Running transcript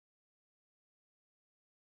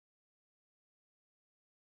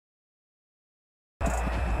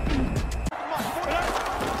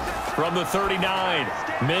from the 39.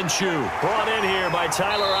 Minshew brought in here by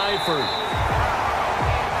Tyler Eifert.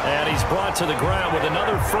 And he's brought to the ground with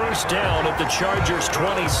another first down at the Chargers'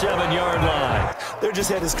 27-yard line. They're just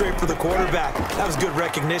headed straight for the quarterback. That was good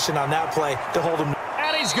recognition on that play to hold him.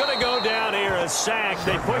 And he's going to go down here, a sack.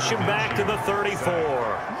 They push him back to the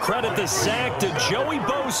 34. Credit the sack to Joey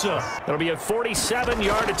Bosa. It'll be a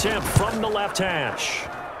 47-yard attempt from the left hash.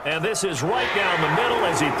 And this is right down the middle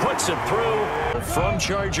as he puts it through. From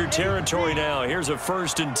Charger territory now, here's a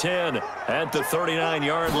 1st and 10 at the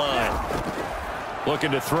 39-yard line. Looking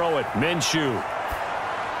to throw it, Minshew.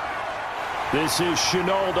 This is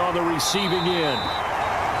Shenault on the receiving end.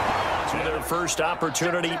 To their first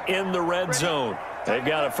opportunity in the red zone. They've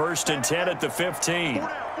got a 1st and 10 at the 15.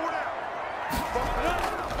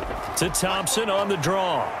 To Thompson on the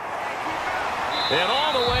draw. And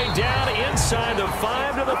all the way down inside the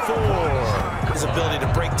 5 to the 4. His ability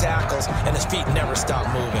to break tackles and his feet never stop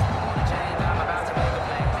moving.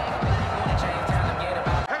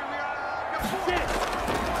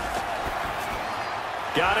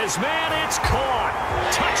 Got his man, it's caught.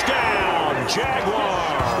 Touchdown,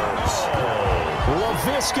 Jaguars.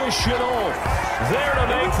 Laviska Shenault there to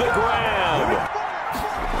make the grab.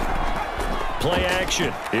 Play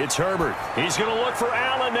action. It's Herbert. He's going to look for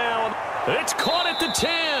Allen now. It's caught at the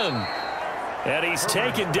 10. And he's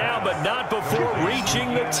taken down, but not before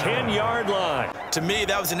reaching the 10-yard line. To me,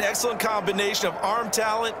 that was an excellent combination of arm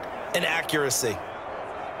talent and accuracy.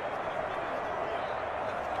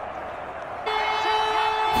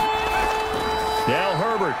 Now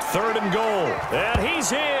Herbert, 3rd and goal. And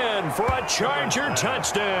he's in for a Charger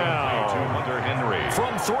touchdown.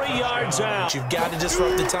 From 3 yards out. You've got to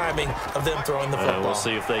disrupt the timing of them throwing the football. We'll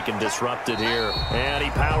see if they can disrupt it here. And he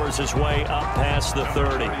powers his way up past the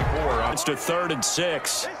 30. It's to 3rd and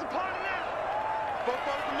 6.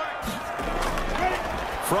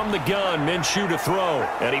 From the gun, Minshew to throw.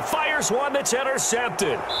 And he fires one that's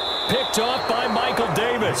intercepted. Picked off by Michael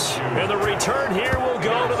Davis. And the return here will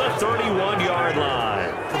go to the 31-yard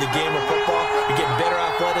line. For the game of football, you're getting better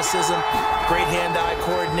athleticism, great hand-eye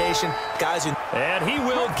coordination. Guys who... And he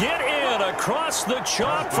will get in across the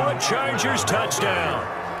chalk for a Chargers touchdown.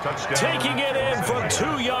 Taking it in from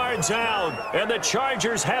 2 yards out. And the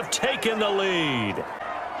Chargers have taken the lead.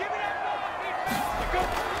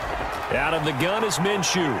 Out of the gun is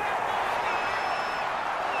Minshew.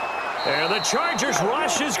 And the Chargers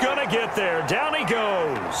rush is going to get there. Down he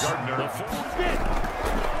goes.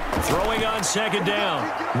 Throwing on 2nd down.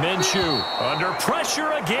 Minshew under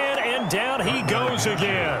pressure again, and down he goes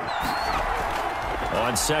again.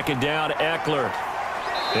 On 2nd down, Eckler.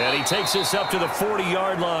 And he takes this up to the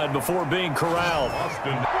 40-yard line before being corralled.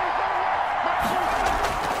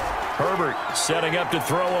 Herbert setting up to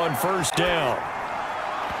throw on 1st down.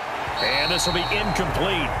 And this will be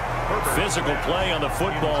incomplete. Physical play on the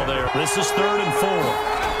football there. This is 3rd and 4.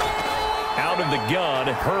 Out of the gun,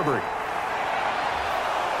 Herbert.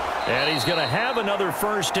 And he's going to have another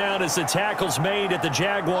 1st down as the tackle's made at the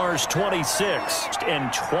Jaguars' 26.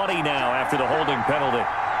 And 20 now after the holding penalty.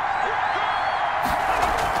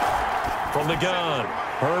 From the gun,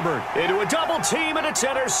 Herbert into a double team, and it's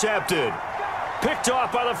intercepted. Picked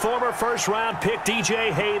off by the former 1st-round pick,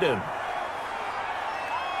 DJ Hayden.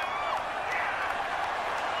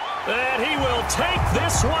 And he will take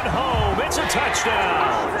this one home. It's a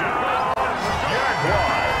touchdown.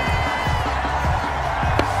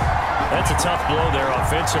 That's a tough blow there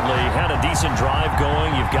offensively. Had a decent drive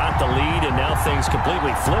going. You've got the lead, and now things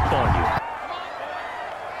completely flip on you.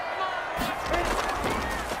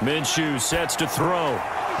 Minshew sets to throw.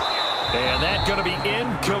 And that's going to be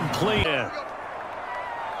incomplete.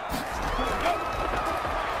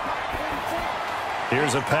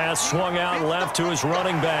 Here's a pass swung out left to his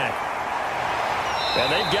running back. And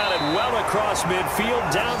they've got it well across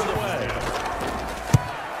midfield down to the way.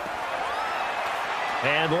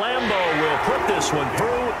 And Lambeau will put this one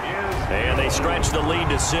through. And they stretch the lead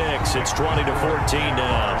to 6. It's 20-14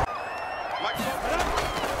 now.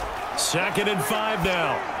 2nd and 5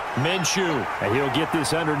 now. Minshew. And he'll get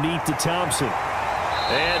this underneath to Thompson.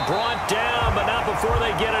 And brought down, but not before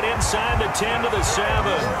they get it inside the 10 to the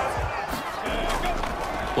 7.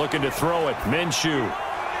 Looking to throw it, Minshew.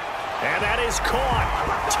 And that is caught.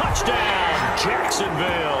 Touchdown,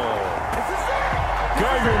 Jacksonville.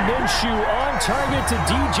 Gardner Minshew on target to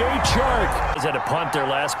DJ Chark. He's had to punt their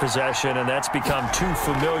last possession, and that's become too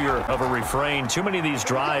familiar of a refrain. Too many of these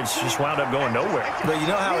drives just wound up going nowhere. But you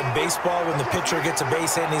know how in baseball, when the pitcher gets a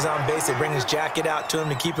base hit and he's on base, they bring his jacket out to him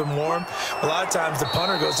to keep him warm? A lot of times the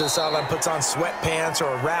punter goes to the sideline, puts on sweatpants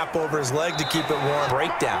or a wrap over his leg to keep it warm.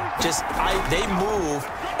 Breakdown. They move,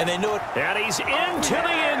 and they know it. And he's into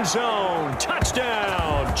the end zone.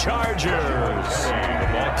 Touchdown, Chargers.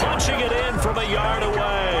 Punching it in from a yard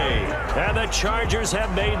away. And the Chargers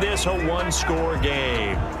have made this a one-score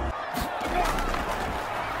game.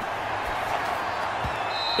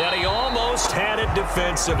 And he almost had it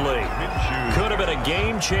defensively. Could have been a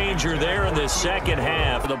game changer there in the second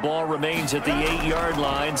half. The ball remains at the 8-yard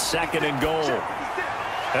line, 2nd and goal.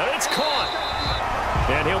 And it's caught.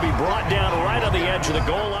 And he'll be brought down right on the edge of the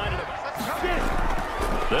goal line.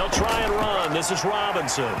 They'll try and run. This is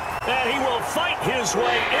Robinson. And he will fight his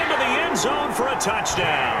way into the end zone for a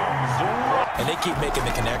touchdown. And they keep making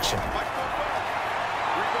the connection.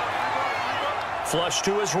 Flush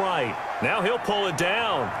to his right. Now he'll pull it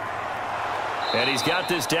down. And he's got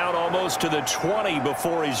this down almost to the 20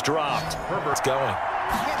 before he's dropped. Herbert's going.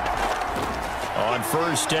 On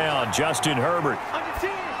first down, Justin Herbert.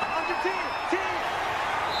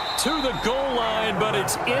 To the goal line, but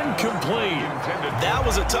it's incomplete. That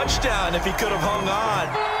was a touchdown if he could have hung on.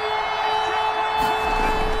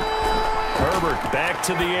 Herbert back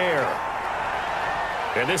to the air.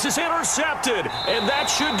 And this is intercepted, and that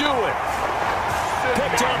should do it.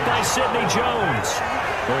 Picked up by Sidney Jones.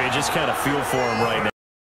 Well, you just kind of feel for him right now.